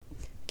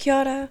Kia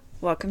ora,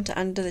 welcome to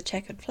Under the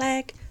Checkered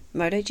Flag,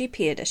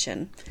 MotoGP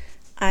edition.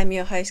 I'm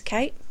your host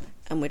Kate,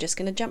 and we're just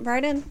going to jump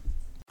right in.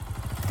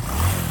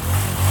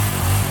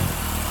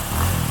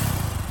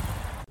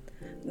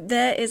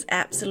 There is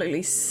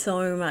absolutely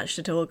so much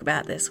to talk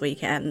about this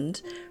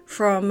weekend,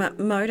 from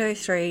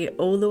Moto3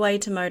 all the way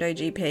to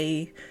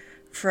MotoGP,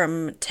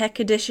 from tech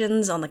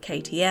additions on the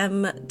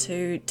KTM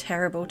to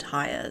terrible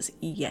tyres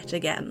yet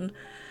again.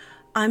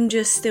 I'm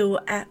just still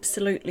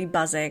absolutely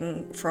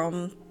buzzing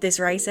from this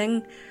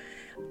racing.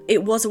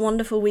 It was a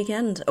wonderful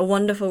weekend, a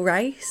wonderful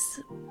race.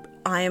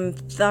 I am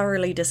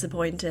thoroughly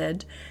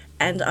disappointed,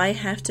 and I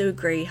have to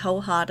agree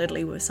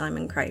wholeheartedly with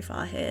Simon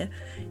Crafar here.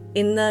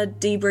 In the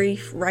debrief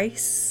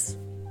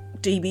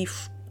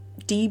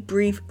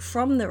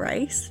from the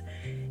race,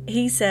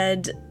 he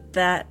said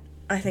that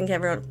I think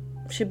everyone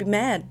should be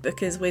mad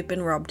because we've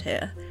been robbed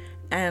here.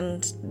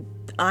 And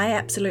I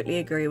absolutely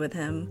agree with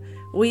him.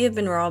 We have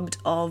been robbed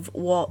of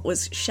what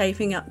was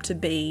shaping up to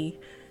be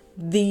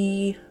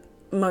the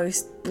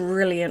most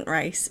brilliant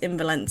race in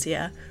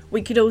Valencia.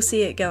 We could all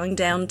see it going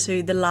down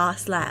to the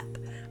last lap,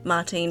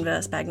 Martin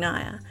versus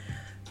Bagnaia.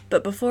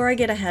 But before I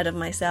get ahead of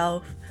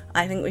myself,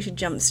 I think we should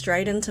jump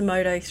straight into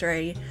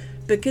Moto3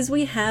 because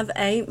we have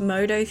a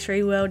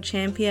Moto3 world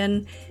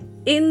champion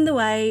in the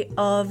way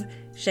of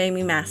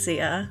Jaime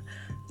Masia.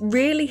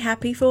 Really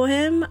happy for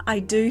him. I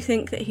do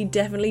think that he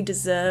definitely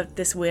deserved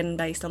this win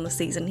based on the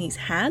season he's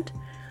had.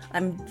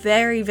 I'm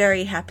very,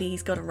 very happy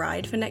he's got a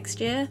ride for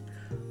next year.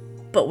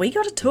 But we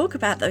got to talk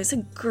about those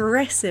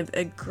aggressive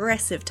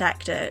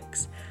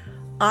tactics.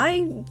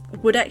 I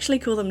would actually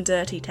call them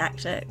dirty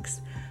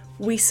tactics.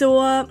 We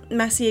saw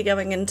Masia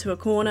going into a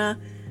corner.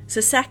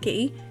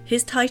 Sasaki,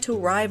 his title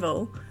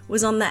rival,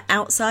 was on the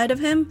outside of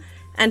him,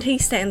 and he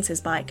stands his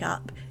bike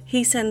up.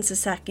 He sends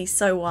Sasaki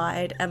so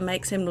wide and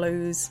makes him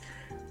lose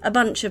a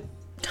bunch of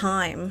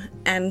time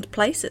and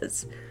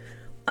places.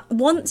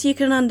 Once you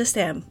can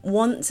understand,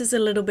 once is a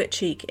little bit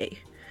cheeky,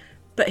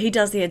 but he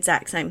does the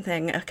exact same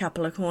thing a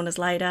couple of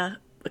laps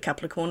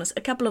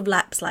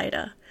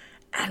later,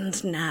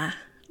 and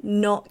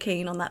not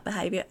keen on that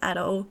behaviour at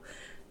all.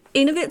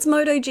 In if it's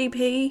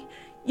MotoGP,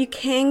 you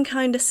can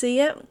kind of see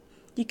it.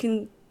 You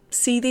can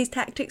see these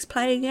tactics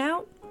playing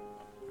out,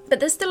 but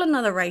there's still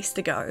another race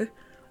to go,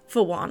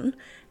 for one,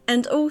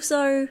 and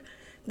also,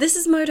 this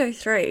is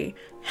Moto3.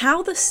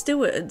 How the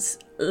stewards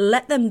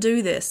let them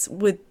do this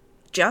with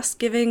just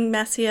giving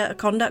Masia a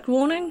conduct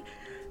warning?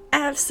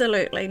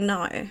 Absolutely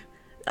no.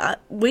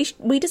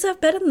 We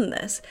deserve better than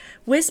this.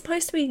 We're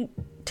supposed to be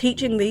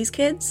teaching these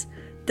kids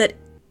that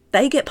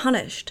they get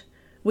punished.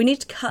 We need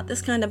to cut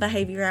this kind of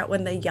behaviour out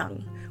when they're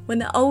young. When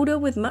they're older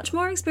with much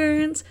more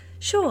experience,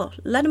 sure,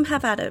 let them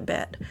have at it a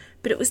bit.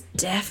 But it was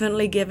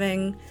definitely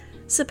giving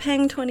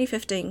Sepang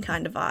 2015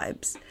 kind of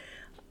vibes.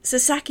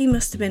 Sasaki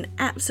must have been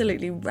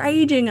absolutely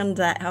raging under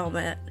that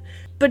helmet.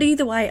 But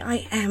either way,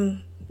 I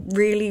am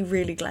really,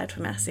 really glad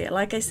for Masia.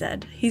 Like I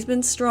said, he's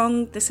been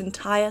strong this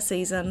entire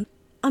season.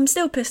 I'm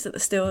still pissed at the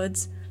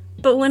stewards,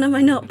 but when am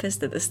I not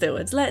pissed at the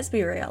stewards? Let's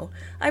be real.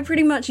 I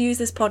pretty much use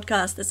this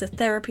podcast as a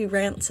therapy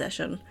rant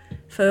session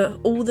for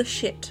all the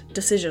shit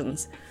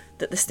decisions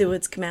that the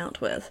stewards come out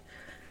with.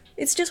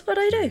 It's just what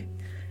I do.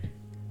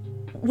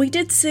 We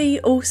did see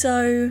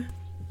also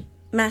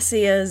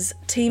Masia's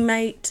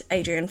teammate,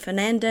 Adrian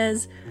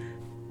Fernandez,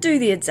 do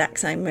the exact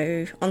same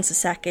move on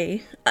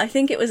Sasaki. I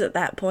think it was at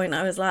that point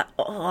I was like,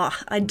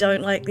 I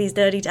don't like these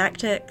dirty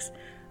tactics.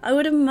 I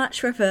would have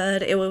much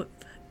preferred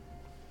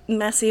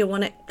Masia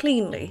won it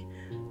cleanly,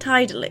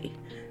 tidily.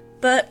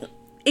 But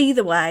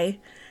either way,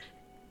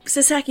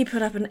 Sasaki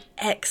put up an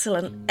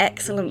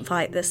excellent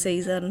fight this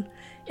season.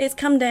 It's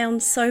come down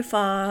so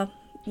far,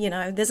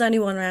 there's only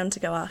one round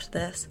to go after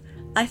this.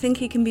 I think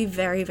he can be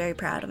very, very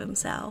proud of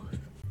himself.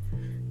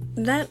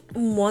 That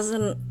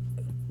wasn't,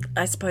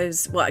 I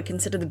suppose, what I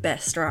consider the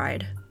best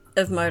ride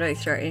of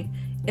Moto3.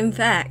 In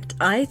fact,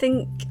 I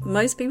think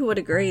most people would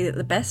agree that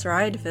the best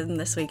ride for them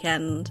this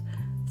weekend,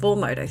 for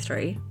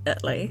Moto3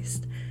 at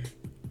least,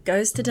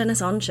 goes to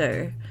Dennis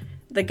Onchu.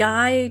 The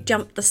guy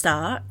jumped the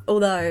start,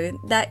 although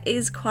that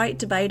is quite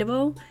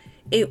debatable.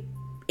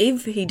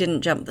 If he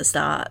didn't jump the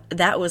start,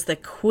 that was the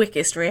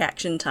quickest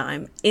reaction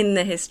time in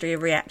the history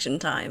of reaction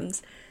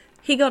times.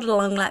 He got a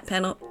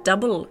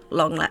double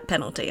long lap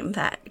penalty, in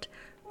fact,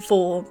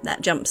 for that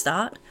jump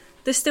start.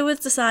 The stewards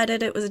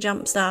decided it was a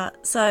jump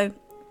start, so,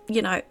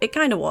 it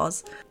kind of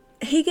was.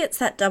 He gets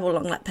that double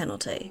long lap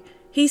penalty.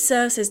 He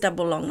serves his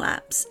double long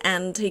laps,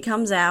 and he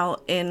comes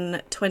out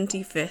in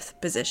 25th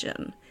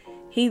position.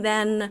 He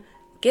then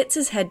gets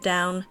his head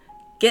down,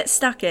 gets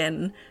stuck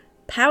in,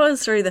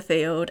 powers through the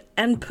field,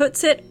 and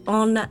puts it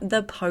on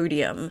the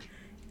podium.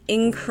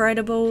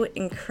 Incredible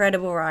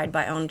ride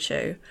by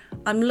Onchu.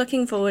 I'm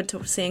looking forward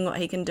to seeing what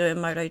he can do in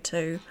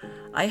Moto2.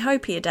 I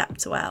hope he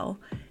adapts well.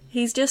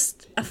 He's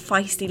just a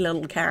feisty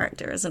little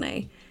character, isn't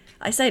he?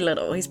 I say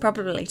little, he's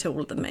probably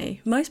taller than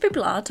me. Most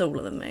people are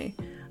taller than me.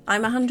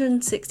 I'm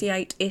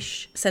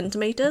 168-ish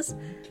centimetres,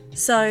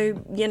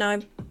 so,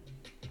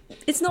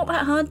 it's not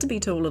that hard to be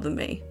taller than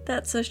me,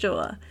 that's for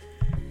sure.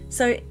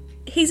 So,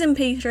 he's in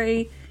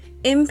P3,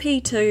 In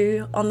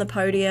P2 on the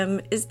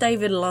podium is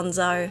David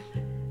Alonso.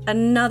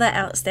 Another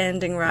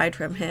outstanding ride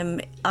from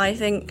him. I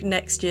think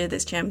next year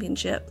this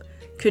championship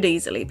could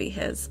easily be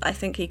his. I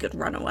think he could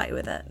run away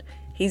with it.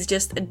 He's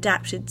just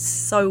adapted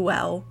so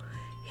well.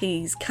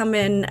 He's come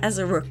in as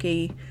a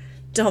rookie,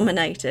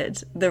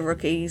 dominated the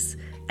rookies,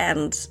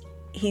 and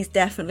he's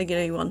definitely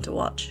going to be one to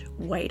watch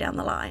way down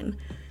the line.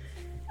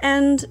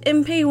 And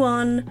in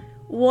P1,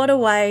 what a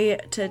way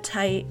to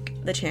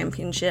take the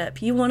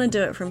championship. You want to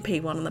do it from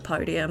P1 on the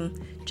podium.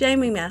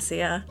 Jamie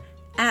Massier,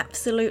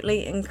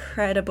 absolutely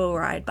incredible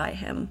ride by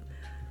him.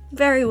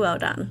 Very well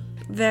done.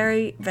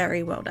 Very,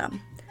 very well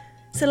done.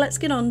 So let's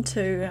get on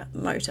to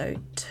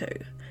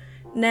Moto2.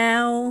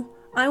 Now,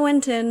 I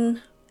went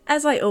in,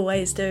 as I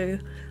always do,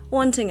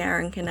 wanting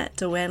Aaron Canet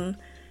to win.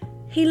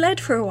 He led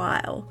for a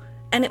while,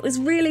 and it was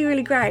really,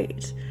 really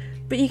great.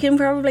 But you can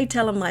probably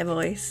tell on my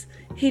voice,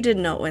 he did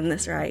not win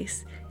this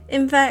race.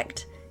 In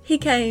fact, he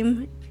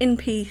came in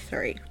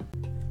P3.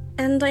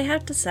 And I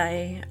have to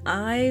say,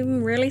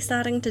 I'm really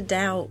starting to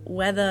doubt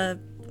whether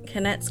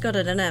Canet's got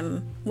it in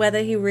him, whether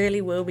he really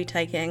will be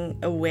taking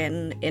a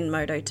win in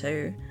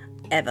Moto2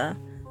 ever,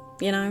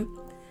 you know?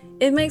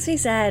 It makes me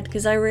sad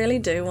because I really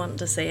do want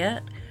to see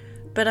it,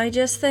 but I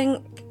just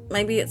think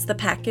maybe it's the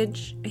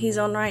package he's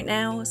on right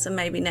now, so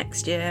maybe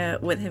next year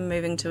with him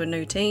moving to a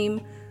new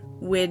team,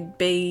 we'd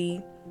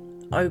be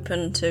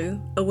open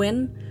to a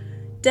win.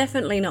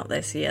 Definitely not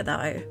this year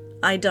though.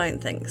 I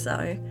don't think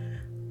so.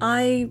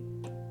 I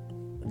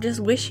just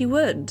wish he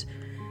would.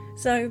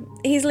 So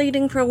he's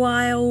leading for a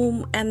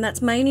while, and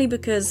that's mainly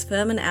because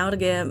Firmin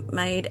Aldeguer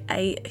made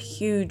a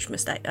huge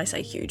mistake. I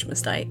say huge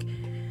mistake.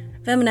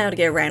 Firmin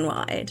Aldeguer ran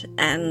wide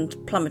and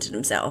plummeted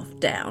himself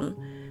down.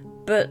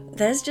 But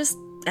there's just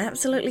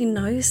absolutely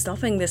no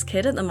stopping this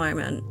kid at the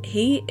moment.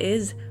 He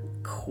is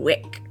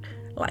quick,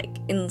 like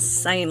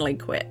insanely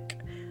quick.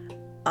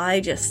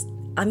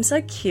 I'm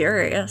so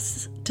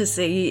curious to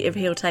see if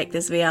he'll take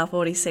this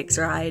VR46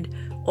 ride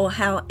or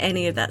how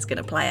any of that's going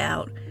to play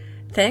out.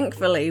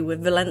 Thankfully,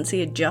 with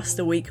Valencia just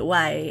a week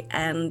away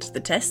and the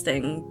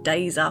testing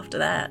days after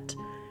that,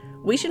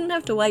 we shouldn't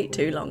have to wait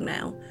too long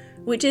now,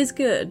 which is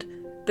good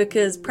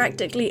because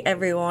practically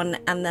everyone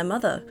and their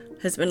mother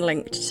has been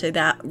linked to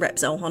that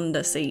Repsol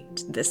Honda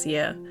seat this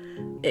year.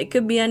 It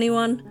could be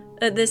anyone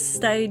at this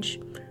stage.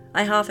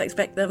 I half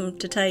expect them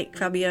to take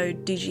Fabio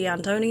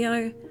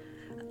Diggia-Antonio.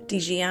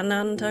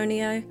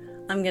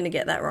 I'm going to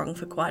get that wrong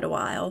for quite a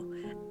while.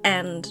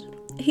 And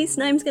his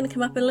name's going to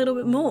come up a little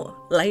bit more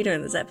later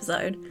in this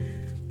episode.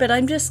 But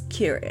I'm just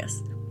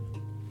curious.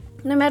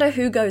 No matter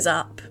who goes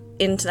up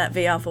into that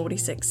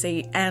VR46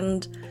 seat,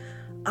 and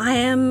I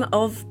am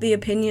of the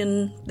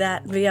opinion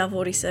that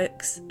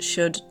VR46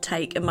 should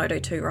take a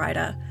Moto2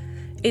 rider.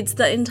 It's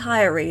the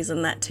entire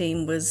reason that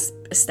team was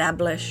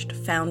established,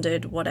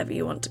 founded, whatever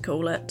you want to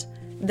call it.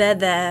 They're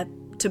there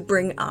to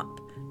bring up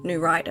new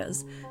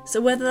riders.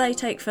 So whether they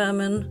take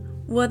Firmin,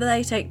 whether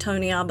they take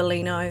Tony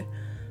Arbolino,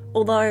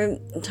 although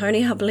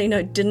Tony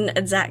Arbolino didn't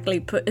exactly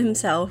put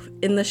himself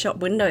in the shop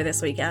window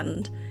this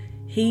weekend,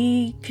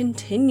 he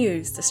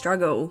continues to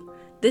struggle.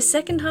 This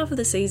second half of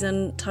the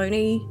season,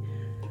 Tony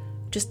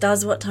just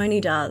does what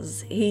Tony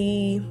does.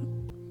 He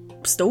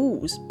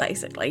stalls,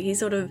 basically. He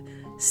sort of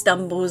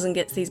stumbles and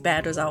gets these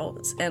bad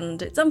results,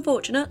 and it's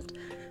unfortunate,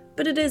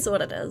 but it is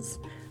what it is.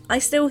 I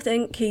still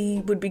think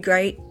he would be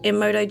great in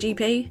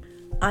MotoGP.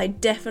 I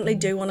definitely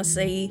do want to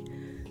see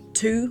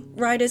two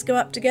riders go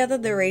up together.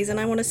 The reason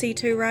I want to see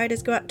two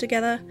riders go up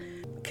together,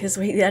 because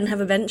we then have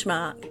a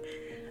benchmark.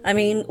 I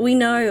mean, we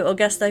know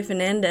Augusto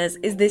Fernandez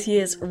is this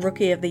year's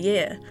Rookie of the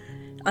Year.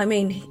 I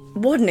mean,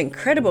 what an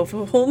incredible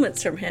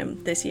performance from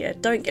him this year,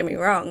 don't get me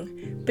wrong.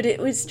 But it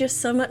was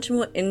just so much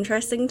more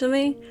interesting to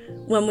me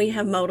when we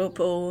have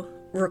multiple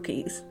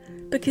rookies,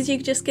 because you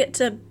just get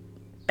to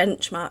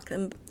benchmark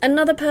them.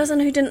 Another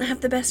person who didn't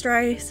have the best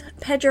race,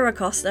 Pedro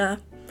Acosta,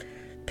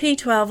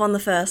 P12 on the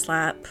first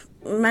lap,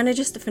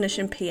 manages to finish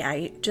in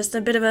P8. Just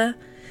a bit of a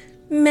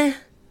meh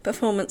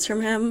performance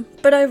from him,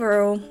 but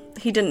overall,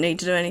 he didn't need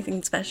to do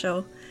anything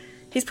special.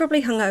 He's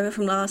probably hungover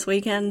from last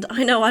weekend.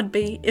 I know I'd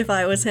be if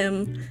I was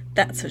him,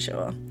 that's for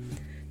sure.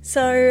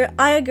 So,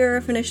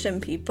 Ayagura finished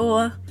in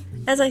P4.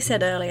 As I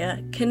said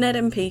earlier, Canet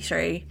in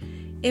P3.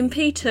 In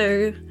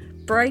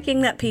P2,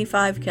 breaking that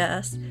P5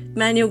 curse,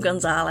 Manuel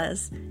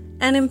Gonzalez.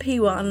 And in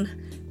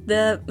P1,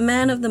 the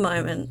man of the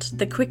moment,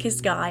 the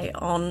quickest guy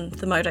on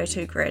the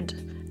Moto2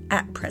 grid,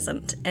 at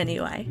present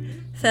anyway,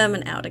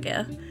 Firmin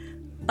Aldeguer.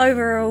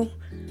 Overall,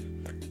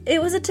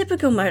 it was a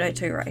typical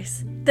Moto2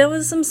 race. There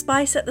was some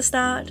spice at the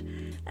start,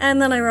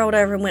 and then I rolled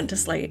over and went to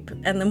sleep,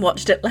 and then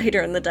watched it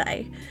later in the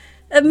day.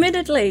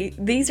 Admittedly,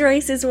 these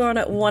races were on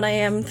at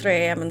 1am,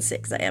 3am and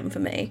 6am for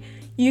me.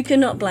 You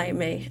cannot blame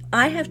me.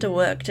 I have to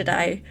work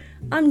today.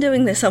 I'm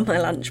doing this on my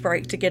lunch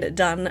break to get it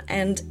done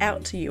and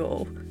out to you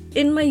all,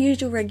 in my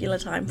usual regular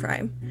time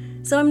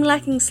frame. So I'm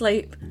lacking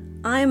sleep.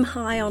 I'm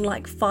high on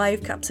like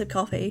 5 cups of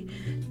coffee,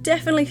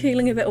 definitely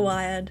feeling a bit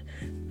wired,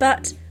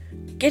 but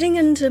getting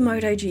into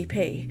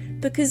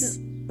MotoGP, because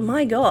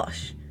my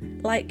gosh,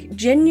 like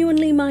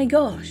genuinely my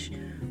gosh,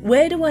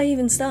 Where do I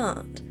even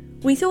start?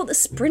 We thought the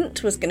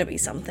sprint was going to be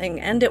something,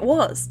 and it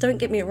was, don't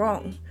get me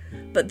wrong.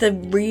 But the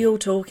real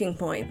talking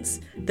points,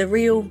 the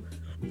real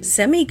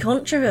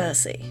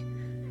semi-controversy,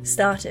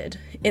 started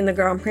in the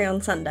Grand Prix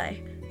on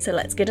Sunday. So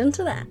let's get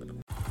into that.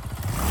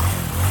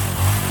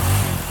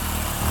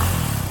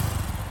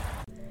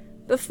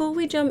 Before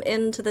we jump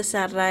into the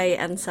Saturday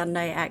and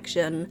Sunday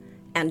action,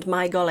 and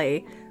my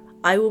golly,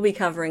 I will be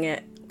covering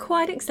it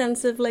quite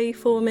extensively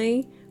for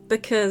me,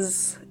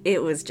 because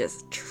it was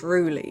just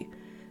truly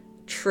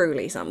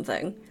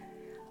something.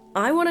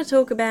 I want to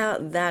talk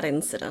about that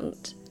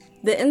incident.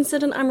 The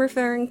incident I'm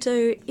referring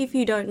to, if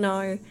you don't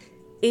know,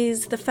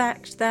 is the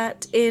fact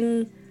that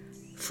in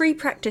free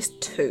practice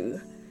 2,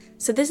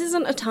 so this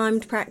isn't a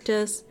timed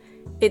practice,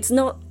 it's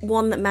not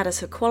one that matters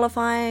for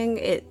qualifying,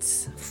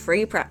 it's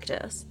free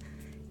practice.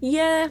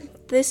 Yeah,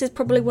 this is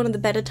probably one of the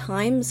better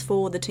times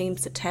for the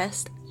teams to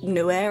test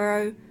new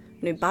aero,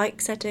 new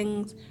bike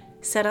settings,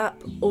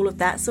 setup, all of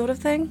that sort of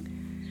thing.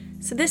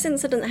 So this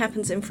incident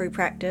happens in free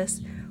practice.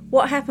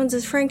 What happens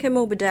is Franco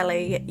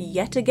Morbidelli,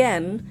 yet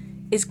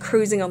again, is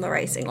cruising on the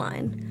racing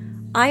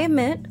line. I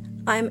admit,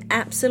 I'm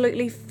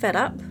absolutely fed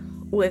up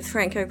with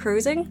Franco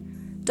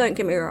cruising. Don't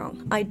get me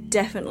wrong, I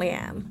definitely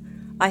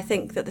am. I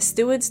think that the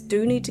stewards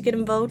do need to get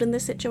involved in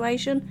this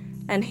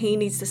situation, and he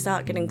needs to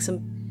start getting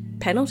some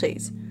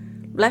penalties.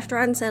 Left,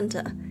 right and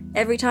centre.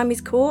 Every time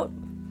he's caught,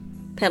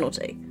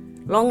 penalty.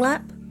 Long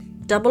lap,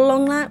 double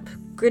long lap,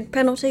 grid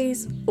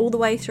penalties, all the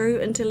way through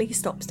until he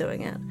stops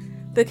doing it.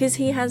 Because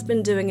he has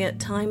been doing it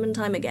time and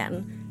time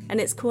again,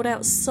 and it's caught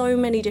out so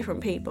many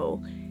different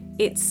people.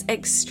 It's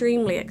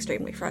extremely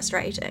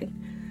frustrating.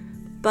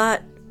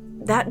 But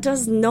that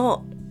does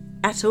not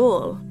at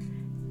all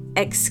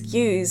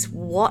excuse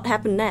what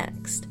happened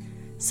next.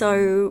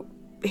 So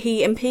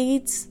he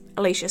impedes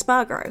Aleix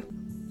Espargaro.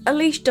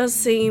 Aleix does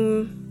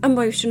seem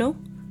emotional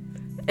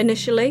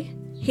initially.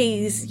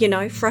 He's,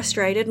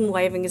 frustrated and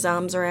waving his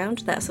arms around,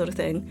 that sort of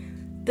thing.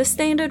 The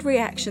standard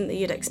reaction that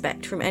you'd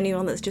expect from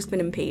anyone that's just been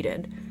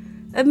impeded.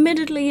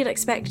 Admittedly, you'd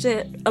expect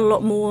it a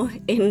lot more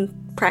in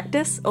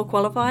practice or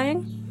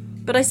qualifying,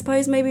 but I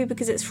suppose maybe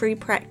because it's free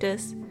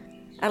practice,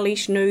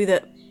 Aleix knew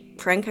that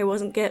Franco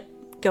wasn't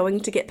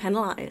going to get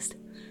penalised.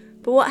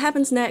 But what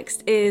happens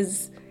next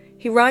is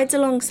he rides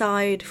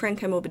alongside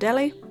Franco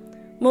Morbidelli.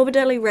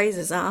 Morbidelli raises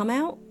his arm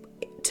out.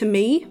 To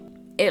me,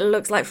 it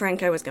looks like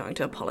Franco was going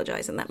to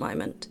apologise in that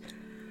moment.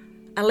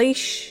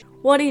 Aleix,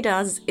 what he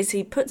does is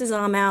he puts his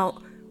arm out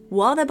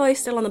while they're both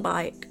still on the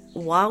bike,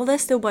 while they're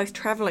still both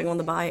travelling on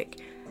the bike,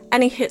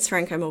 and he hits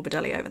Franco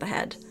Morbidelli over the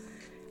head.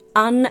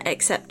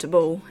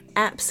 Unacceptable,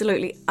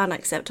 absolutely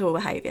unacceptable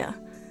behaviour.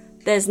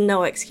 There's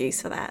no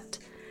excuse for that.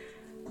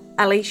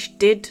 Aleix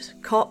did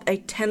cop a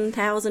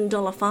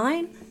 $10,000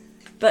 fine,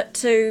 but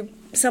to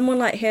someone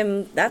like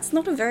him, that's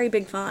not a very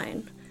big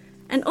fine.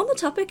 And on the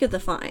topic of the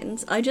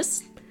fines, I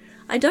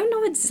don't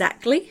know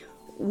exactly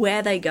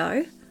where they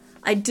go.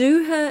 I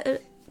did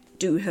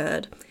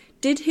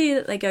hear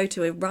that they go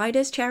to a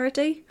riders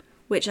charity,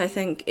 which I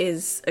think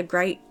is a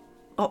great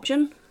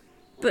option.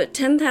 But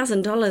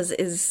 $10,000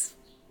 is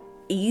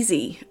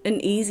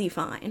an easy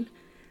fine.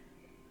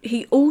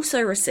 He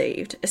also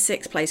received a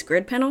 6th place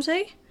grid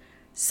penalty,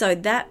 so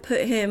that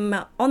put him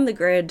on the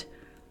grid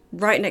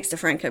right next to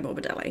Franco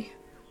Morbidelli,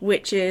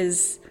 which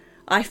is,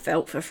 I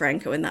felt for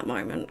Franco in that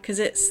moment, because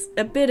it's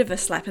a bit of a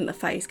slap in the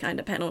face kind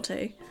of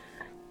penalty.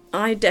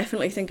 I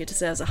definitely think it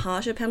deserves a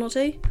harsher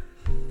penalty.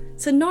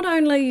 So not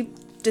only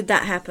did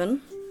that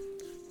happen,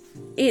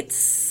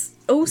 it's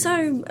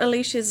also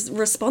Aleix's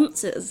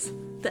responses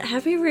that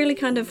have me really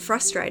kind of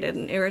frustrated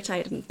and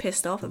irritated and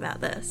pissed off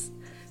about this.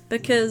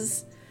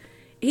 Because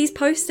he's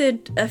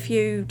posted a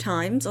few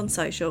times on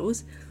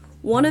socials,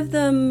 one of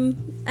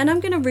them, and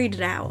I'm going to read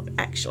it out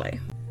actually.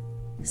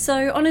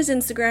 So on his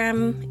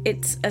Instagram,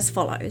 it's as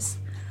follows.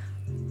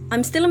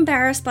 I'm still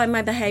embarrassed by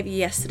my behaviour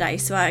yesterday,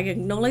 so I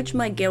acknowledge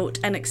my guilt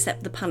and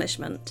accept the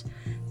punishment.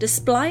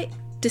 Despite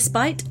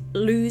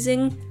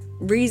losing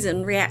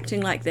reason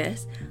reacting like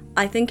this,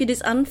 I think it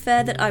is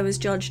unfair that I was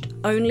judged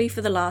only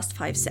for the last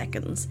 5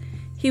 seconds.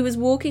 He was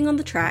walking on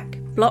the track,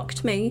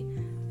 blocked me,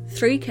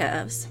 3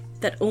 curves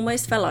that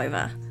almost fell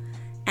over,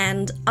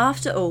 and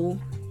after all,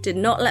 did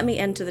not let me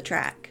enter the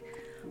track.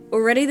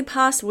 Already the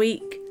past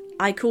week,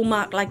 I call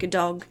Mark like a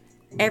dog.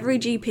 Every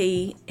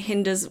GP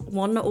hinders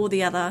one or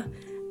the other,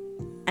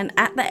 and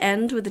at the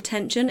end, with the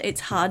tension,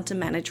 it's hard to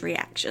manage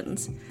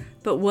reactions.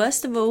 But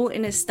worst of all,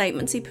 in his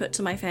statements he put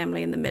to my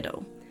family in the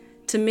middle.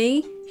 To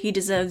me, he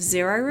deserves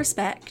 0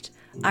 respect.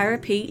 I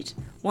repeat,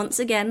 once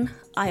again,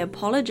 I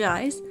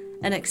apologise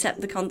and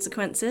accept the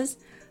consequences,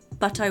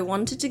 but I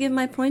wanted to give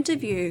my point of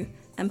view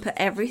and put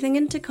everything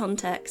into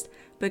context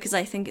because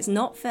I think it's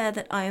not fair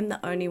that I am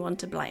the only one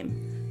to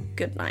blame.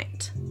 Good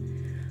night.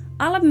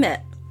 I'll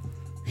admit,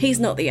 he's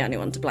not the only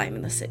one to blame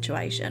in this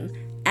situation,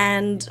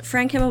 and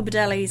Franco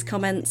Morbidelli's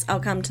comments, I'll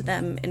come to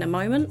them in a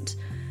moment,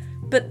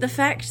 but the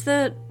fact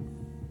that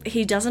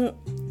he doesn't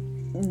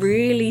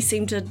really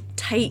seem to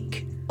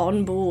take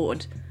on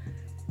board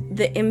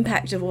the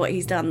impact of what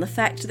he's done, the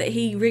fact that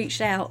he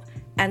reached out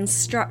and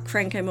struck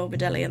Franco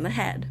Morbidelli in the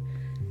head.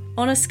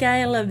 On a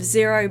scale of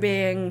 0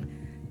 being,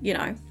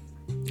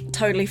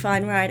 totally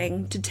fine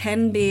riding, to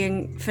 10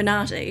 being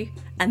Finati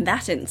and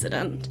that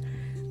incident,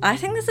 I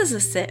think this is a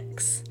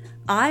 6.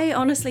 I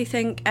honestly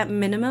think, at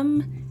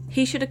minimum,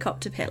 he should have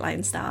copped a pit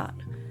lane start.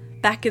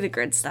 Back of the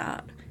grid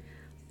start.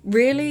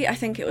 Really, I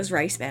think it was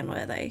race ban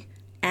worthy.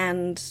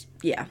 And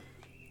yeah,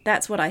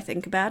 that's what I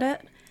think about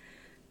it.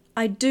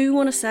 I do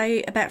want to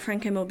say about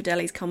Franco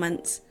Morbidelli's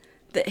comments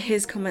that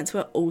his comments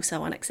were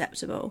also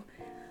unacceptable.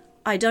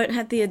 I don't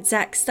have the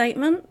exact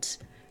statement,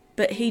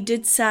 but he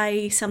did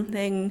say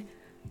something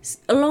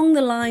along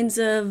the lines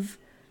of,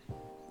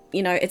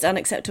 it's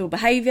unacceptable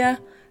behaviour.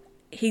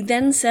 He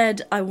then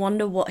said, I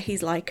wonder what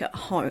he's like at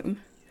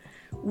home,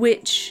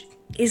 which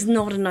is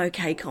not an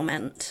okay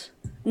comment.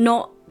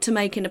 Not to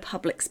make in a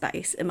public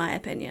space, in my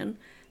opinion.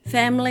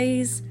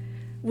 Families,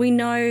 we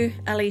know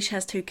Alicia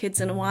has 2 kids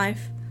and a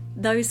wife.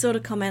 Those sort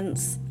of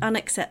comments,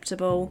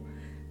 unacceptable.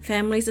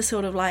 Families are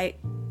sort of like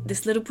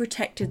this little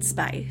protected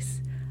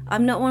space.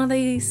 I'm not one of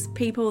these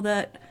people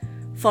that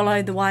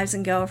follow the wives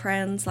and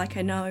girlfriends like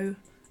I know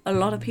a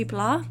lot of people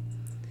are.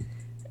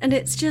 And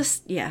it's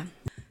just,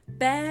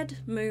 bad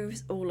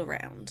moves all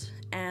around.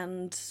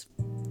 And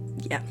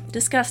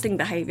disgusting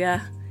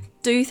behaviour.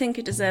 Do think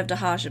it deserved a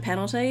harsher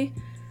penalty,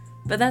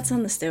 but that's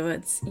on the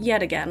stewards,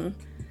 yet again.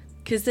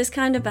 Because this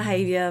kind of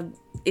behaviour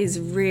is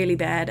really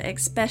bad,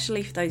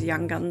 especially for those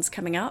young guns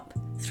coming up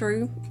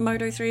through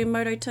Moto3 and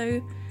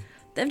Moto2.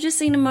 They've just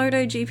seen a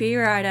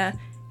MotoGP rider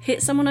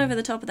hit someone over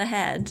the top of the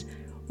head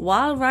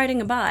while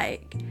riding a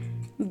bike,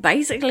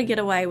 basically get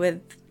away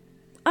with,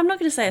 I'm not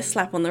going to say a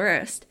slap on the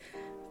wrist,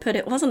 but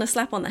it wasn't a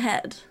slap on the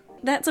head.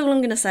 That's all I'm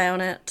going to say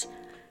on it.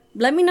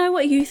 Let me know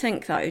what you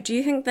think though. Do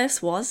you think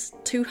this was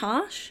too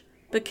harsh?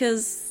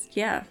 Because,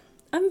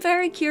 I'm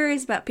very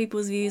curious about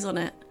people's views on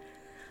it.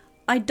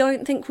 I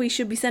don't think we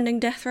should be sending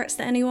death threats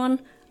to anyone.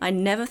 I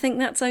never think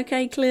that's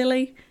okay,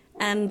 clearly.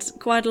 And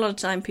quite a lot of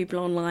time people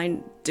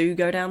online do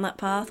go down that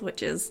path,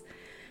 which is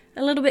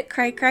a little bit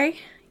cray-cray,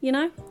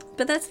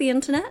 But that's the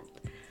internet.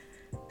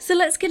 So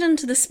let's get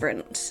into the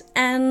sprint.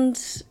 And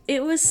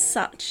it was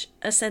such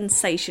a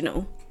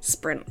sensational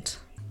sprint.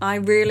 I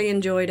really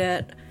enjoyed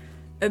it.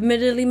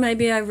 Admittedly,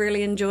 maybe I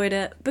really enjoyed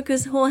it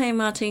because Jorge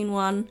Martin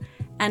won,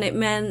 and it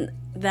meant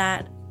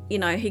that,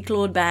 he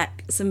clawed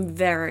back some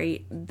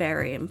very,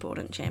 very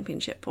important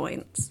championship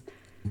points.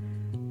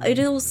 It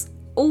is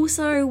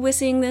also, we're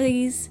seeing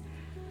these,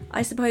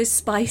 I suppose,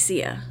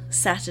 spicier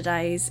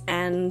Saturdays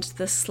and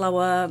the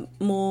slower,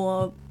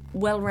 more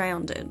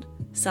well-rounded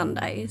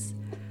Sundays.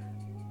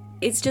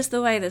 It's just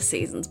the way this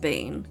season's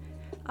been.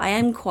 I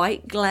am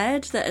quite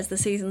glad that as the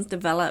season's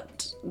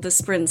developed, the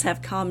sprints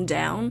have calmed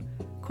down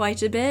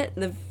quite a bit.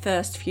 The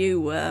first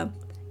few were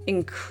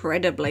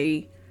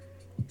incredibly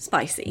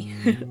spicy,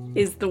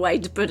 is the way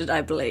to put it,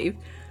 I believe.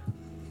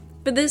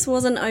 But this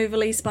wasn't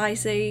overly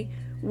spicy.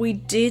 We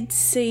did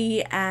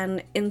see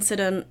an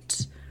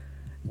incident.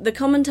 The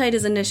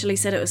commentators initially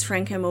said it was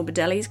Franco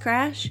Morbidelli's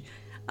crash.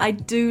 I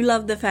do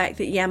love the fact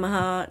that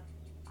Yamaha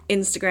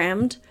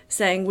Instagrammed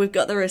saying we've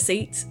got the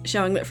receipts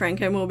showing that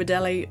Franco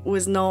Morbidelli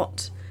was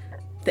not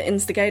the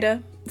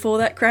instigator for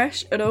that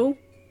crash at all.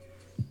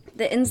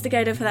 The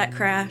instigator for that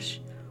crash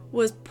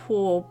was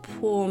poor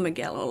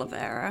Miguel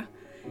Oliveira.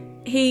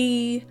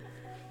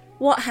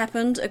 What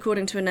happened,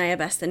 according to Enea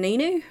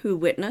Bastianini, who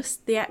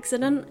witnessed the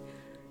accident,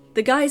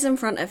 the guys in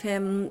front of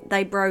him,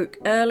 they broke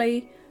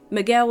early.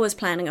 Miguel was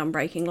planning on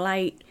braking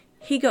late.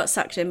 He got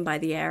sucked in by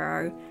the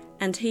aero,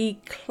 and he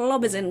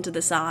clobbers into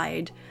the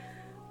side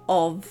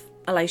of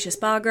Aleix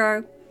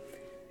Espargaro.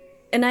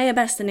 Enea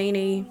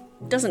Bastianini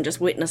doesn't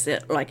just witness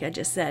it, like I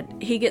just said.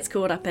 He gets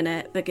caught up in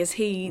it because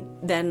he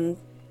then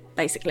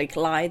basically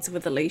collides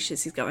with Aleix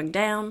as he's going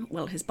down,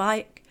 his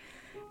bike,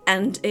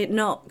 and it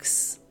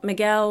knocks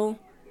Miguel,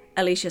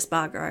 Aleix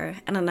Espargaro,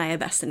 and Enea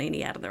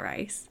Bastianini out of the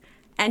race.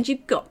 And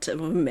you've got to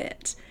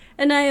admit,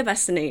 Enea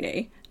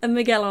Bastianini and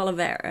Miguel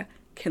Oliveira,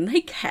 can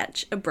they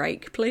catch a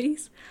break,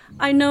 please?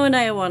 I know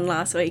Enea won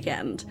last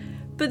weekend,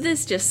 but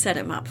this just set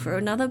him up for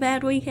another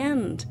bad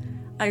weekend.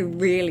 I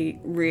really,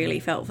 really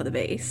felt for the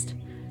beast.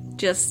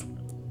 Just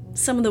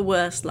some of the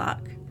worst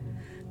luck.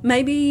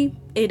 Maybe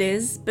it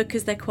is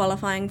because they're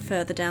qualifying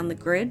further down the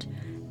grid,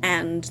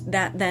 and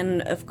that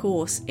then, of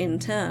course, in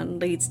turn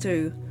leads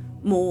to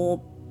more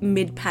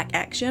mid-pack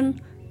action,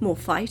 more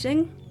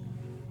fighting.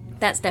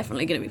 That's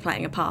definitely going to be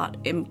playing a part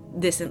in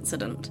this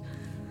incident.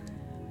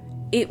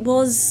 It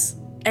was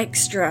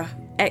extra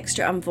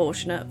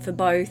unfortunate for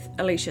both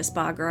Aleix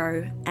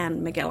Espargaro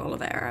and Miguel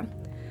Oliveira.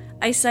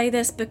 I say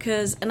this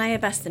because Enea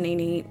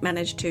Bastianini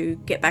managed to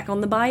get back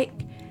on the bike.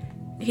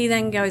 He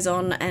then goes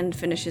on and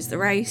finishes the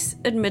race.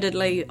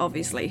 Admittedly,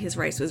 obviously, his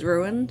race was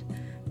ruined,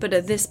 but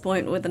at this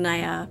point with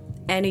Enea,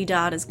 any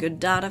data's good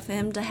data for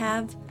him to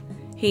have.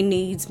 He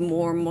needs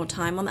more and more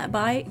time on that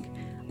bike.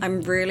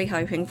 I'm really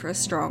hoping for a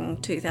strong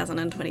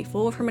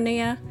 2024 from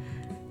Enea,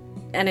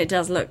 and it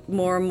does look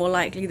more and more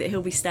likely that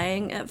he'll be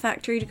staying at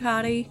Factory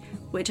Ducati,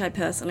 which I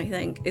personally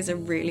think is a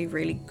really,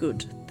 really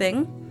good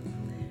thing.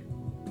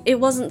 it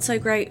wasn't so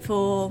great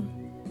for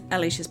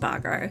Alicia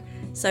Spargo.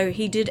 So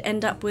he did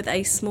end up with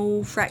a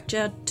small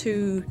fracture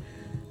to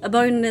a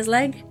bone in his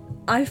leg.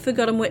 I've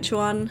forgotten which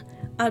one.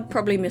 I'd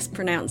probably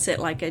mispronounce it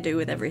like I do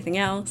with everything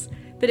else.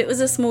 But it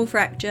was a small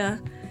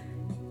fracture.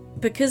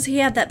 Because he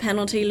had that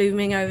penalty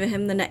looming over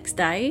him the next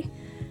day,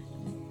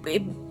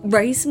 it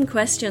raised some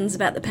questions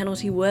about the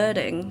penalty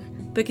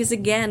wording. Because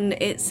again,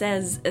 it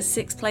says a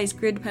 6th place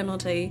grid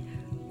penalty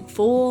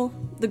for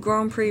the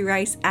Grand Prix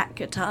race at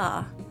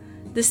Qatar.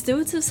 The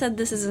stewards have said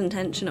this is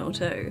intentional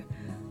too.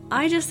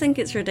 I just think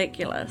it's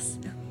ridiculous.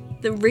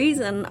 The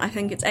reason I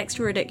think it's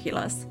extra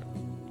ridiculous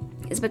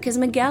is because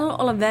Miguel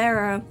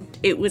Oliveira,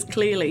 it was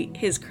clearly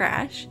his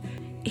crash.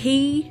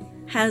 He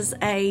has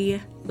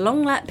a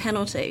long lap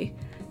penalty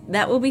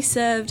that will be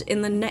served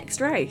in the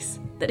next race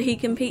that he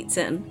competes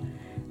in.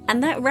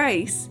 And that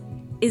race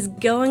is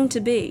going to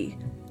be,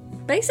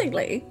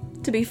 basically,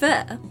 to be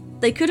fair,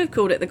 they could have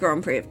called it the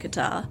Grand Prix of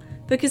Qatar,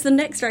 because the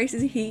next race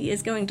he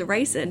is going to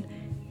race in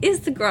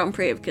is the Grand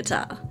Prix of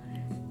Qatar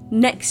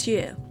next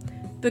year,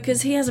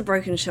 because he has a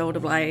broken shoulder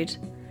blade.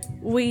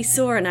 We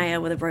saw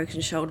Anaya with a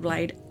broken shoulder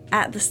blade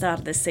at the start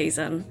of this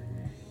season,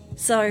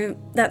 so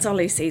that's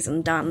Ollie's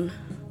season done.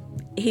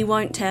 He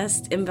won't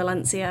test in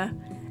Valencia,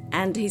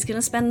 and he's going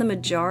to spend the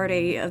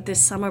majority of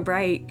this summer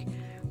break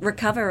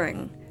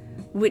recovering,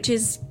 which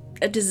is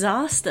a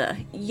disaster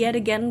yet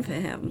again for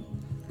him.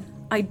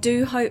 I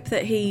do hope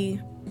that he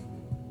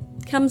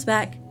comes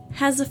back,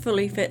 has a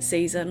fully fit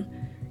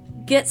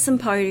season, gets some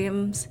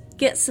podiums,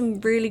 gets some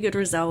really good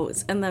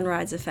results, and then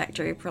rides a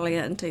factory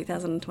Aprilia in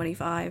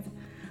 2025.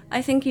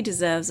 I think he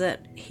deserves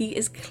it. He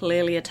is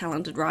clearly a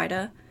talented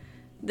rider.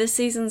 This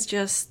season's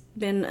just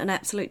been an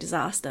absolute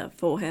disaster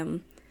for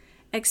him,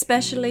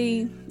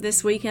 especially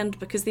this weekend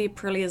because the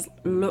Aprilias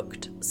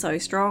looked so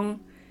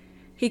strong.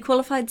 He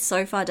qualified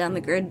so far down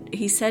the grid,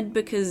 he said,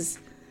 because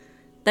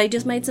they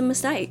just made some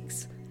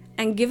mistakes.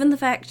 And given the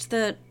fact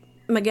that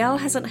Miguel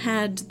hasn't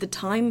had the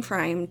time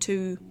frame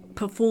to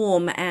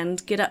perform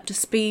and get up to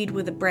speed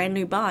with a brand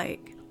new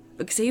bike,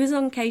 because he was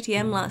on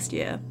KTM last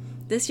year,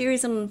 this year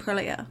he's on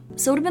Aprilia.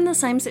 Sort of in the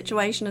same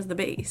situation as the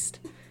Beast.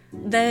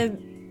 They're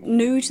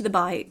new to the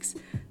bikes,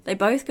 they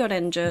both got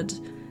injured,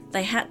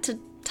 they had to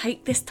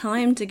take this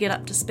time to get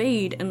up to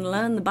speed and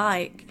learn the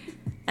bike,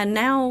 and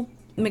now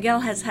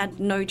Miguel has had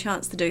no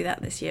chance to do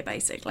that this year,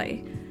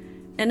 basically.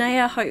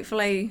 Anaya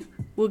hopefully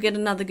will get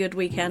another good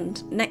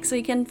weekend next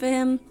weekend for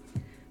him,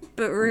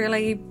 but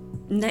really,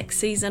 next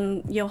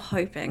season, you're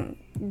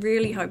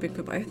really hoping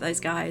for both those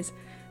guys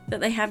that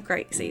they have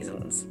great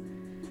seasons.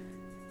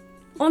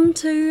 On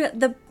to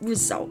the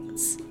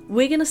results.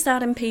 We're going to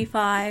start in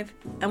P5,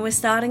 and we're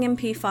starting in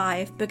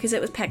P5 because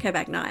it was Pecco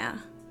Bagnaia.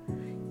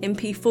 In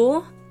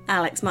P4,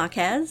 Alex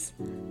Marquez.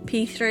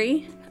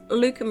 P3,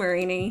 Luca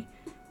Marini.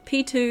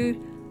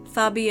 P2,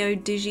 Fabio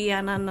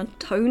Diggia.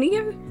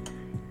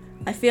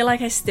 I feel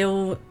like I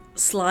still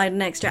slide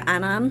an extra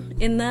Anan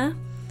in there,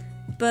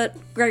 but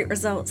great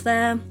results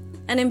there.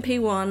 And in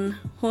P1,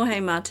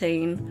 Jorge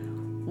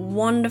Martin.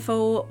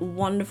 Wonderful,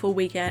 wonderful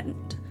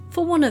weekend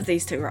for one of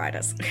these two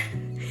riders.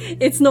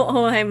 It's not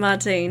Jorge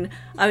Martin.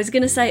 I was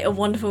going to say a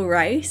wonderful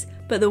race,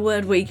 but the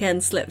word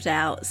weekend slipped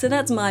out, so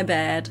that's my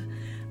bad.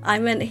 I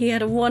meant he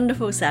had a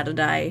wonderful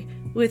Saturday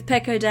with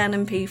Pecco down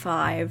in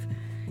P5.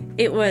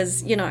 It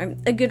was,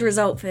 a good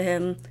result for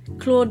him.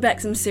 Clawed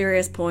back some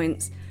serious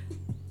points.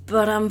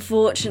 But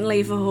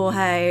unfortunately for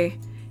Jorge,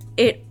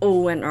 it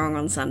all went wrong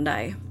on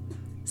Sunday.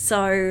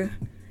 So,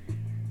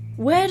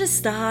 where to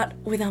start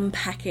with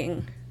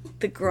unpacking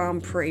the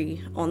Grand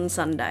Prix on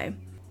Sunday?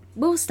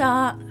 We'll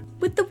start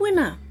with the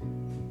winner,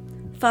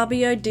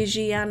 Fabio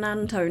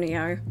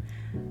Antonio.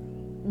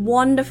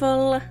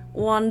 Wonderful,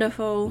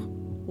 wonderful,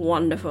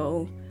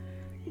 wonderful,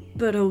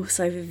 but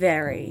also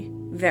very,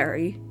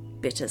 very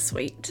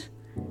bittersweet.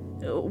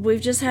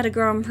 We've just had a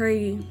Grand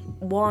Prix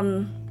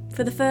won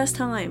for the first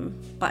time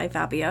by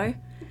Fabio,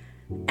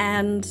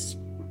 and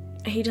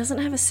he doesn't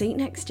have a seat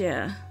next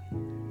year.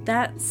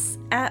 That's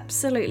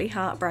absolutely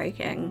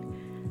heartbreaking.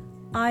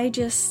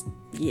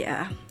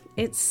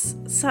 It's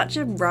such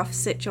a rough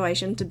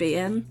situation to be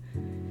in,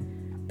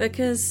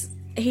 because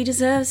he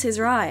deserves his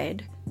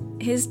ride.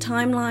 His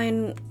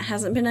timeline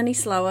hasn't been any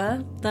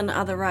slower than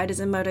other riders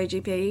in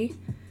MotoGP.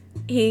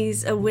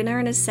 He's a winner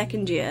in his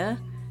second year.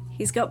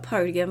 He's got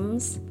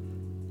podiums.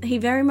 He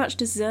very much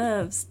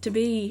deserves to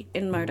be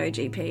in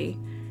MotoGP.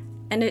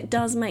 And it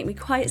does make me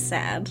quite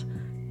sad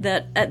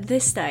that at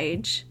this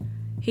stage,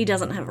 he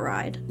doesn't have a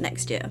ride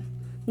next year.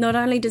 Not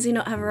only does he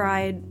not have a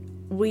ride,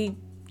 we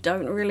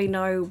don't really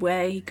know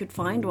where he could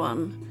find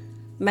one.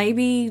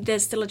 Maybe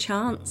there's still a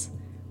chance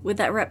with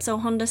that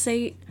Repsol Honda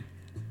seat.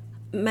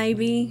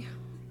 Maybe,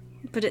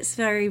 but it's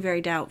very, very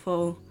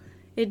doubtful.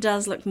 It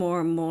does look more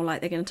and more like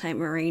they're going to take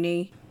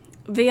Marini.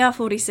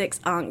 VR46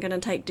 aren't going to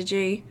take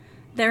Diggia.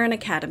 They're an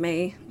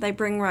academy. They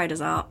bring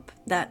riders up.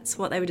 That's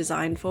what they were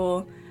designed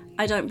for.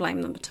 I don't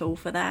blame them at all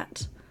for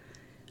that.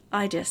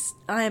 I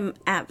am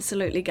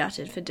absolutely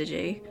gutted for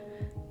Diggia.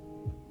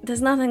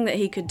 There's nothing that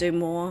he could do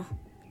more.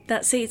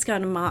 That seat's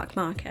going to Marc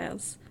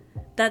Marquez.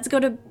 That's got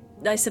to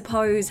I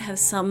suppose, have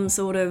some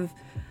sort of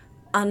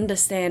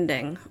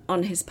understanding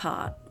on his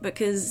part,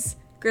 because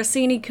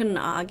Grassini couldn't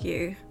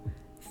argue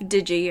for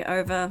Diggi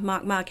over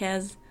Marc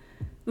Marquez.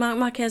 Marc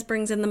Marquez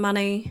brings in the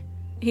money,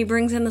 he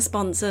brings in the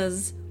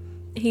sponsors,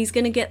 he's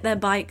going to get their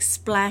bikes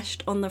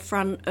splashed on the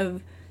front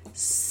of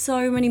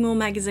so many more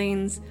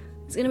magazines,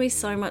 there's going to be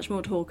so much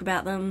more talk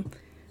about them.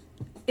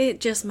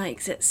 It just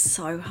makes it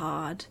so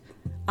hard.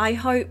 I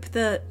hope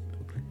that,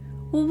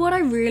 well, what I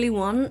really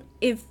want,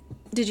 if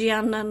Diggia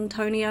and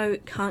Antonio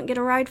can't get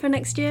a ride for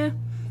next year,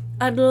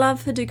 I'd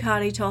love for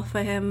Ducati to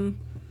offer him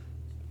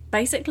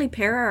basically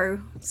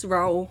Piro's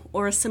role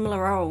or a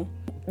similar role.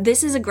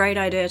 This is a great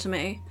idea to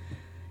me.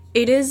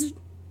 It is,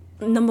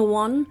 number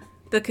one,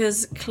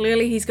 because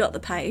clearly he's got the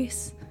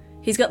pace.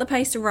 He's got the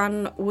pace to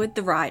run with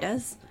the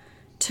riders.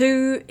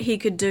 2, he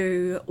could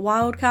do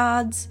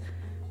wildcards.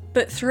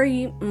 But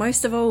 3,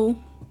 most of all,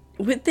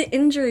 with the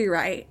injury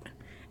rate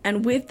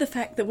and with the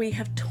fact that we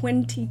have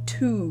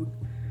 22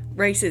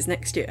 races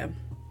next year,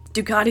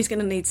 Ducati's going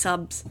to need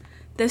subs.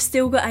 They've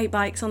still got 8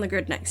 bikes on the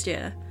grid next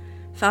year.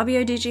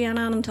 Fabio Diggia and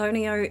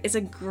Antonio is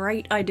a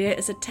great idea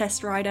as a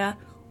test rider,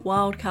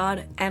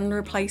 wildcard and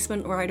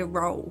replacement rider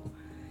role.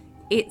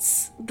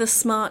 It's the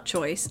smart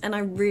choice, and I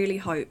really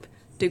hope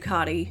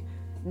Ducati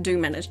do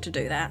manage to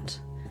do that.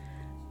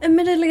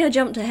 Admittedly, I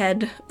jumped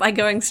ahead by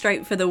going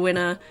straight for the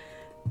winner,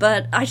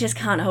 but I just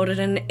can't hold it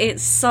in.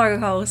 It's so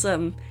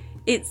wholesome.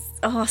 It's,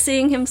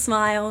 seeing him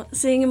smile,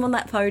 seeing him on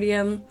that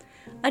podium,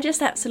 I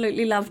just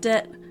absolutely loved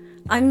it.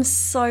 I'm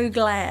so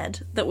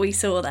glad that we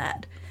saw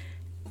that.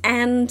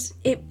 And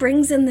it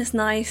brings in this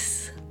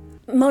nice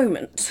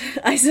moment,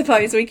 I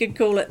suppose we could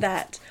call it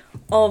that,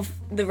 of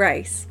the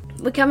race.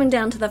 We're coming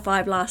down to the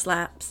 5 last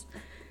laps.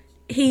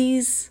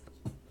 He's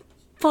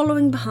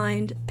following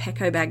behind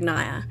Pecco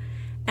Bagnaia,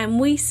 and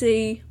we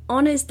see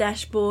on his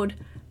dashboard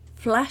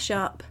flash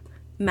up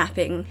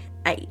Mapping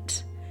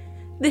 8.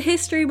 The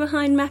history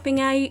behind Mapping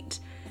 8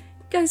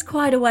 goes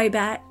quite a way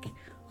back.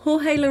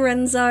 Jorge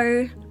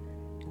Lorenzo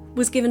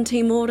was given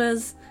team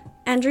orders,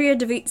 Andrea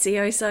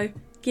Dovizioso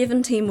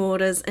given team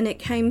orders, and it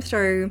came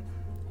through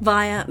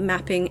via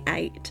Mapping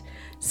 8.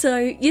 So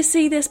you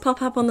see this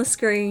pop up on the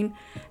screen,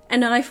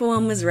 and I for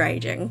one was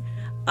raging.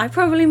 I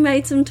probably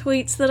made some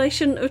tweets that I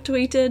shouldn't have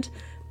tweeted,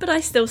 but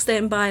I still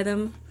stand by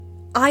them.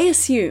 I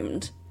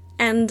assumed,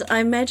 and I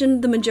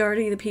imagine the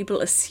majority of the people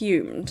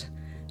assumed,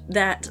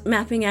 that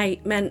Mapping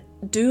 8 meant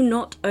do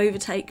not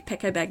overtake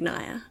Pecco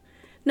Bagnaia.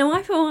 Now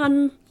I for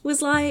one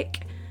was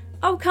like,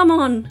 oh come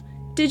on,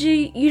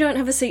 Diggi, you don't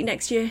have a seat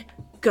next year,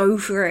 go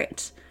for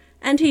it.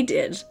 And he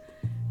did.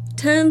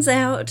 Turns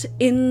out,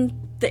 in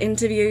the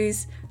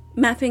interviews,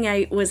 Mapping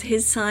 8 was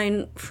his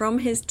sign from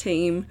his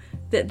team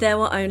that there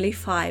were only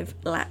 5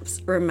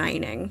 laps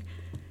remaining.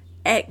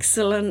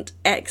 Excellent,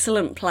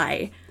 excellent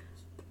play.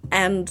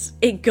 And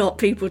it got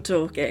people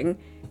talking.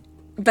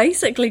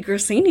 Basically,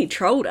 Grassini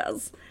trolled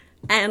us.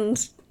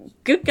 And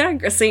good guy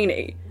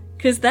Grassini,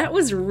 because that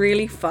was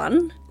really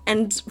fun.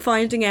 And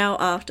finding out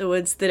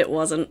afterwards that it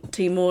wasn't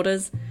team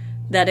orders,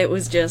 that it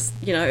was just,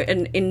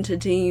 an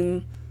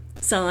inter-team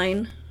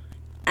sign.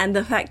 And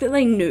the fact that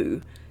they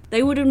knew,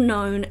 they would have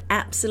known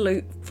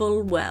absolute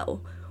full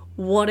well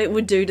what it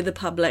would do to the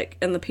public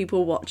and the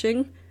people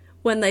watching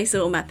when they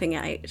saw Mapping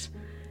 8.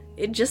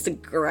 It's just a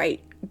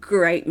great,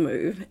 great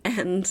move.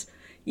 And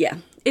yeah,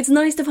 it's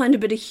nice to find a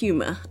bit of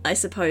humour, I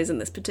suppose, in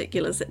this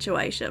particular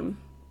situation.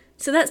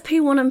 So that's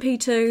P1 and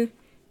P2.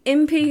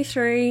 In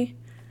P3,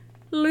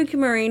 Luca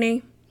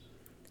Marini.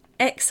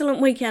 Excellent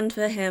weekend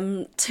for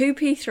him. 2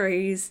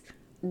 P3s,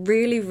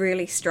 really,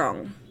 really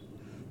strong.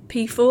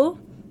 P4,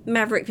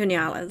 Maverick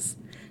Vinales.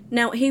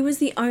 Now, he was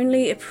the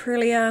only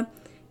Aprilia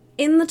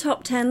in the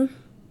top 10.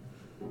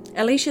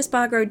 Alicia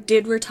Spargo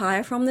did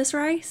retire from this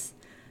race,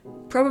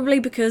 probably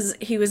because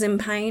he was in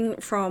pain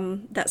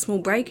from that small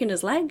break in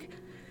his leg.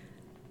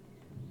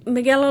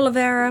 Miguel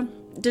Oliveira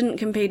didn't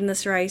compete in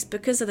this race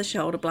because of the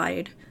shoulder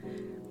blade.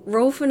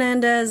 Raul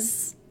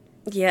Fernandez,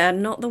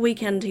 not the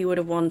weekend he would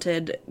have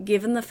wanted,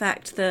 given the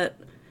fact that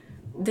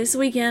this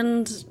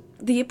weekend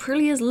the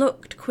Aprilias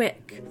looked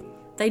quick.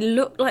 They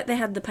looked like they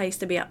had the pace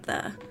to be up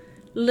there.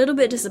 A little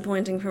bit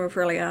disappointing from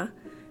Aprilia,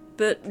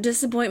 but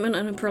disappointment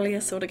and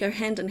Aprilia sort of go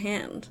hand in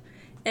hand.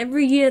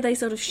 Every year they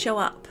sort of show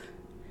up,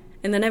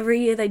 and then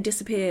every year they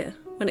disappear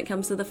when it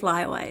comes to the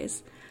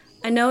flyaways.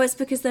 I know it's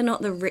because they're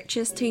not the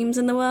richest teams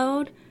in the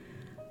world.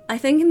 I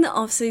think in the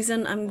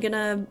off-season I'm going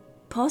to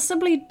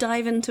possibly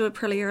dive into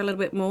Aprilia a little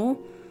bit more.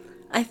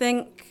 I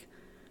think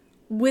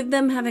with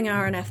them having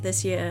RNF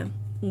this year,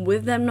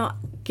 with them not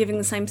giving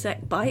the same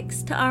spec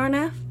bikes to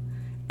RNF,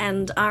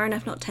 and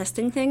RNF not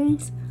testing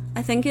things,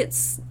 I think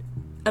it's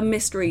a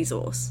missed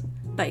resource,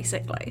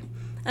 basically.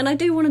 And I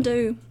do want to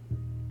do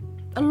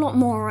a lot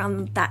more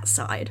around that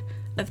side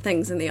of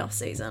things in the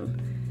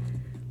off-season.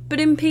 But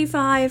in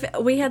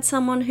P5, we had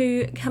someone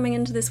who, coming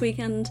into this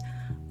weekend,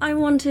 I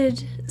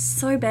wanted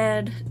so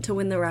bad to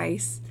win the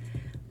race.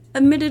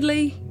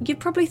 Admittedly, you're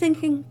probably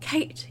thinking,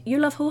 Kate, you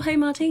love Jorge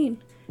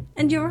Martin.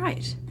 And you're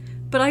right.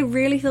 But I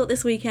really thought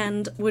this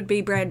weekend would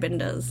be Brad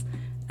Binder's.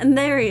 And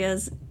there he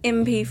is,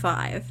 in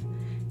P5.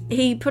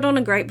 He put on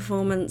a great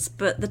performance,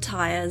 but the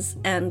tyres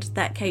and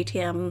that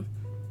KTM,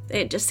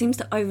 it just seems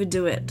to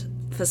overdo it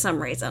for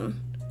some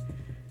reason.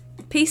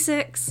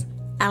 P6,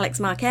 Alex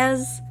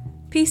Marquez.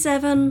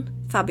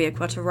 P7, Fabio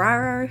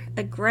Quartararo,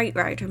 a great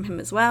ride from him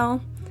as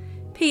well.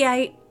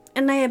 P8,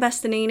 Enea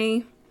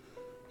Bastianini.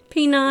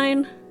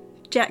 P9,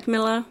 Jack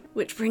Miller,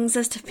 which brings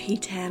us to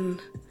P10,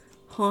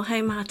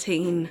 Jorge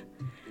Martin.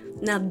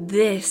 Now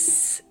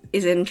this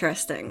is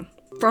interesting.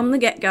 From the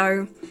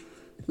get-go,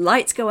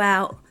 lights go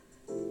out,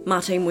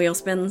 Martin wheel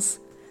spins.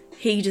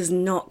 He does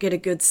not get a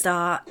good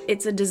start.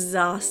 It's a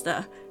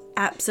disaster,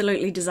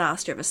 absolutely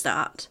disaster of a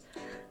start.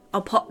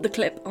 I'll pop the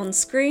clip on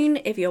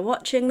screen if you're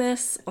watching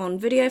this on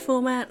video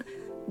format.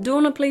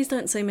 Donna, please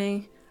don't sue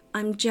me.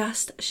 I'm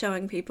just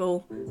showing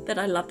people that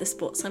I love this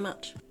sport so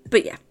much.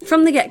 But yeah,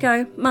 from the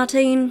get-go,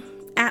 Martin,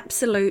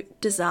 absolute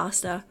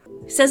disaster.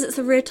 Says it's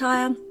the rear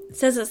tyre,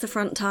 says it's the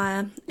front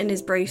tyre in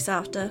his briefs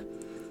after.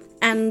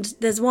 And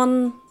there's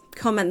one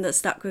comment that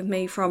stuck with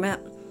me from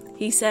it.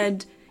 He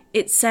said,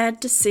 it's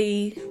sad to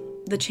see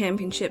the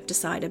championship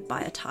decided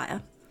by a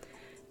tyre.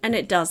 And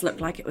it does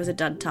look like it was a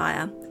dud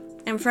tyre.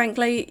 And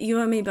frankly, you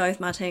and me both,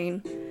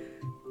 Martin.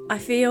 I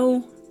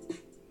feel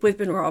we've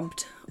been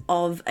robbed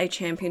of a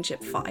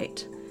championship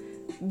fight.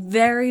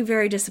 Very,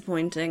 very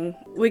disappointing.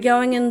 We're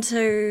going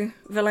into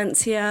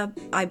Valencia,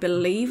 I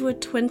believe, with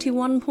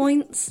 21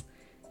 points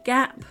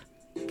gap.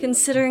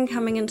 Considering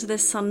coming into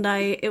this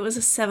Sunday, it was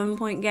a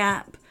 7-point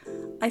gap.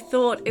 I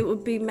thought it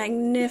would be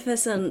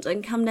magnificent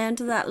and come down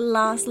to that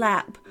last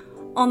lap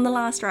on the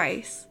last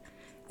race.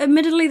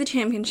 Admittedly, the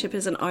championship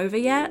isn't over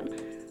yet,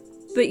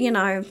 but you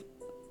know,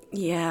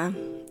 yeah,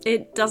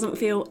 it doesn't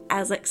feel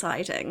as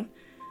exciting.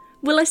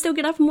 Will I still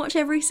get up and watch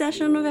every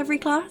session of every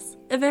class,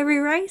 of every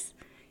race?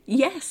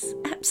 Yes,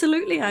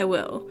 absolutely I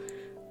will.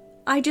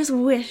 I just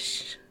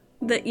wish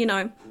that, you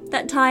know,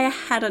 that tyre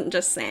hadn't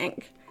just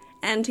sank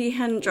and he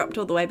hadn't dropped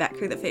all the way back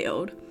through the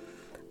field.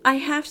 I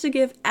have to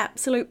give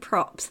absolute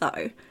props,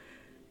 though,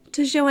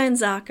 to Johann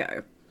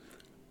Zarco.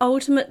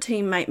 Ultimate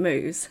teammate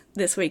moves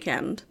this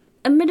weekend.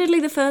 Admittedly,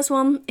 the first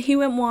one, he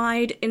went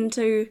wide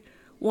into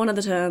one of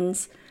the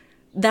turns.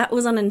 That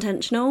was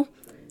unintentional,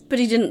 but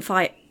he didn't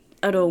fight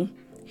at all.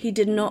 He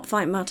did not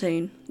fight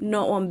Martin,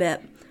 not one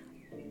bit.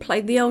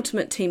 Played the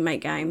ultimate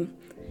teammate game.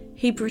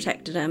 He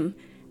protected him.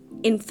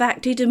 In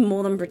fact, he did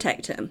more than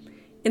protect him.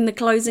 In the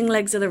closing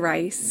legs of the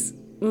race,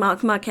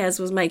 Marc Marquez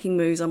was making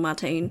moves on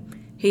Martin.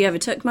 He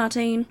overtook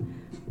Martin.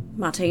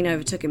 Martin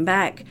overtook him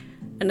back.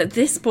 And at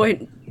this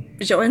point,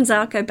 Johann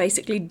Zarco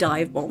basically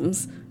dive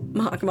bombs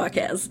Marc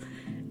Marquez,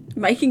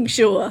 making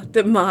sure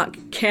that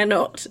Marc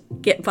cannot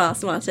get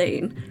past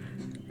Martin.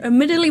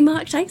 Admittedly,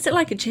 Marc takes it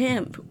like a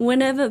champ.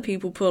 Whenever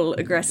people pull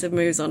aggressive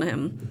moves on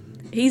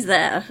him, he's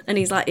there and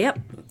he's like, yep,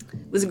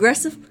 it was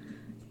aggressive,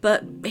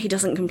 but he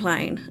doesn't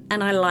complain.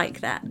 And I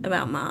like that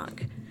about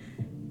Marc.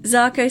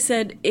 Zarco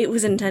said it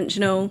was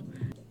intentional.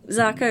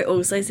 Zarco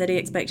also said he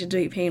expected to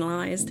be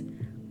penalised.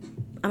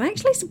 I'm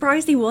actually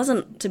surprised he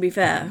wasn't, to be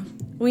fair.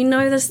 We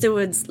know the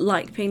stewards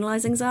like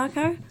penalising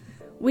Zarco.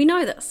 We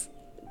know this.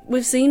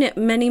 We've seen it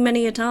many,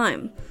 many a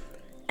time.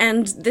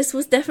 And this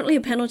was definitely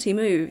a penalty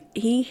move.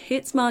 He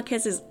hits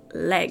Marquez's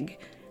leg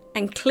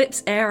and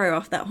clips aero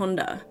off that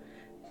Honda.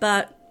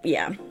 But,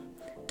 yeah,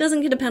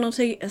 doesn't get a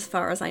penalty as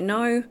far as I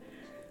know.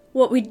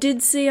 What we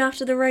did see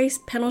after the race,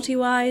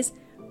 penalty-wise,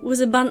 was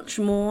a bunch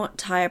more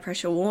tyre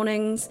pressure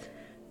warnings.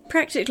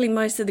 Practically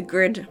most of the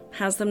grid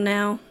has them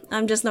now.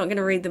 I'm just not going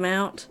to read them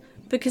out,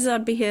 because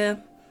I'd be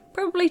here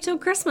probably till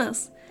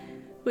Christmas,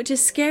 which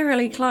is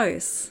scarily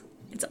close.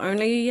 It's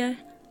only a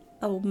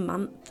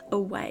month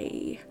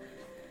away.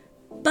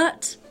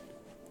 But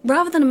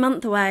rather than a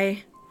month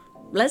away,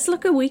 let's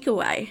look a week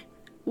away.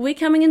 We're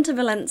coming into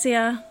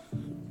Valencia.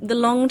 The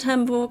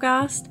long-term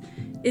forecast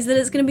is that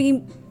it's going to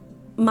be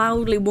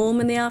mildly warm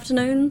in the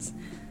afternoons.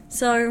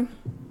 So,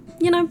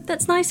 you know,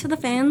 that's nice for the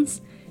fans.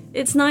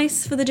 It's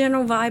nice for the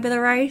general vibe of the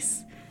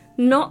race.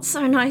 Not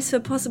so nice for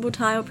possible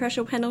tyre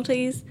pressure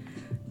penalties.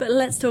 But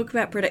let's talk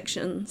about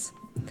predictions.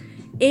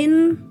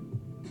 In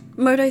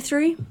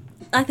Moto3,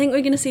 I think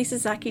we're going to see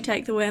Sasaki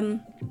take the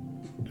win.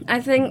 I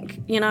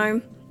think, you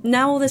know,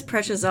 now all this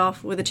pressure's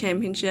off with the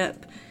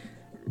championship,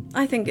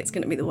 I think it's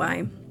going to be the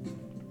way.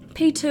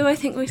 P2, I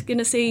think we're going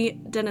to see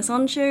Dennis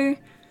Onshu.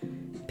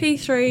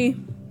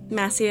 P3,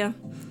 Masia.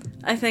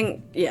 I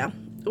think, yeah,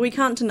 we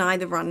can't deny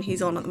the run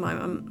he's on at the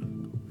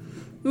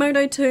moment.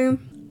 Moto2,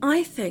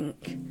 I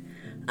think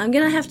I'm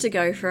going to have to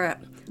go for it.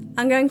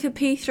 I'm going for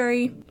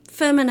P3,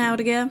 Firmin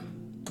Aldeguer.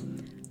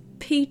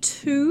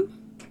 P2,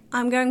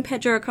 I'm going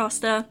Pedro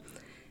Acosta.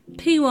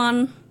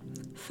 P1,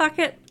 fuck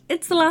it,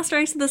 it's the last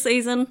race of the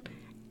season,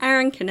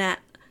 Aaron Canet.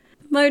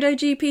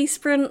 MotoGP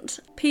Sprint,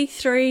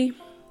 P3,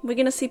 we're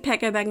going to see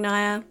Pecco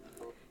Bagnaia.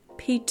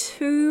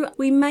 P2,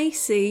 we may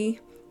see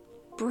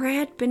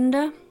Brad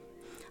Binder.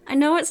 I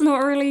know it's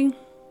not really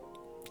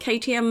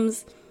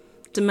KTM's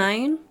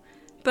domain,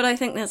 but I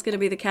think that's going to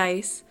be the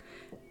case.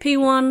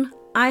 P1,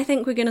 I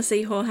think we're going to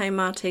see Jorge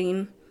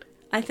Martin.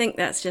 I think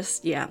that's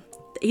just, yeah,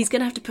 He's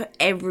going to have to put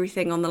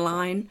everything on the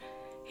line.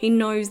 He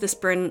knows the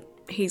sprint.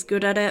 He's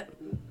good at it.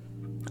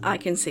 I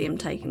can see him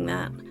taking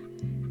that.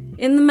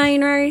 In the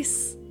main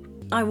race,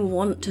 I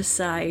want to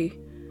say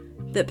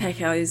that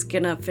Pecco is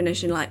going to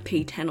finish in like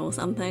P10 or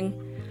something.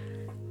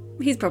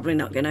 He's probably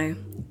not going to.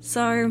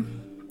 So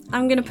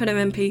I'm going to put him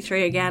in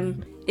P3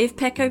 again. If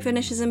Pecco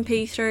finishes in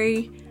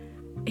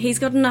P3, he's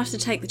got enough to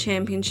take the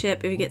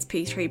championship if he gets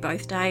P3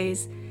 both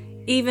days.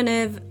 Even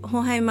if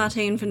Jorge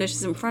Martin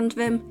finishes in front of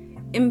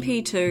him in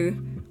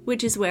P2,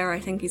 which is where I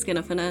think he's going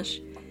to finish.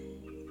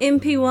 In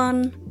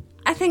P1,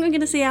 I think we're going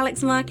to see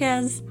Alex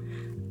Marquez.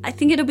 I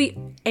think it'll be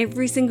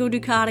every single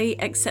Ducati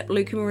except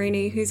Luca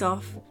Marini, who's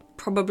off,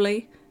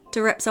 probably, to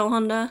Repsol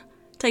Honda,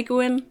 take a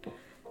win.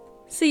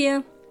 So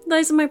yeah,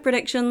 those are my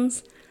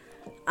predictions.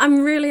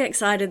 I'm really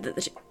excited that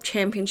the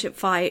championship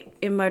fight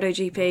in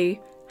MotoGP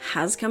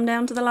has come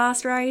down to the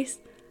last race.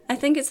 I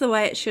think it's the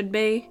way it should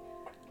be.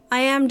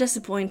 I am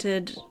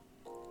disappointed,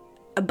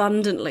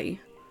 abundantly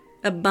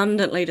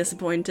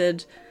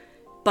disappointed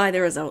by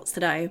the results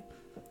today.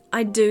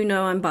 I do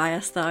know I'm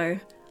biased though.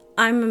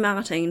 I'm a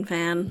Martin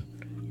fan.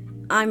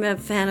 I'm a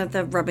fan of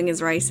the rubbing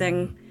his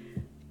racing.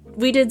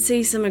 We did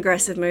see some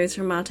aggressive moves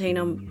from Martin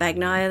on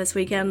Bagnaia this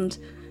weekend,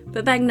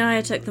 but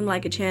Bagnaia took them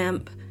like a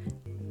champ.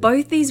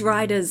 Both these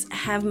riders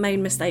have made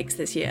mistakes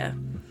this year.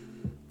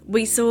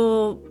 We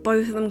saw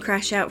both of them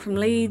crash out from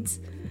leads.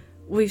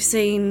 We've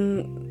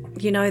seen,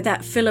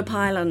 that Phillip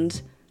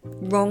Island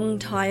wrong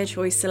tyre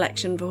choice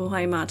selection for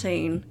Jorge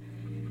Martin.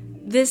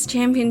 This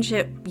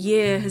championship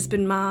year has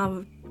been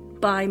marred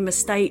by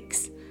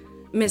mistakes,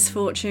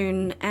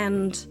 misfortune,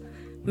 and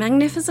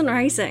magnificent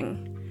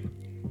racing.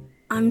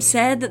 I'm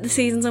sad that the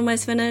season's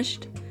almost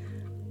finished.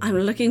 I'm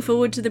looking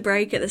forward to the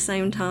break at the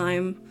same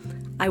time.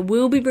 I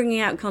will be bringing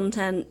out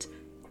content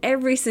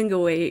every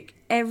single week,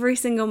 every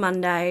single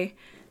Monday.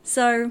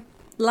 So,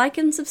 like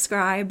and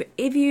subscribe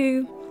if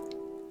you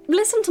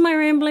listen to my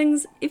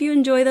ramblings, if you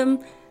enjoy them.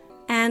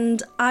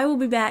 And I will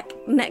be back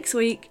next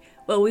week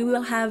where we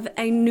will have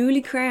a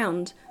newly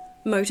crowned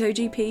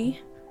MotoGP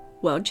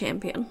World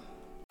Champion.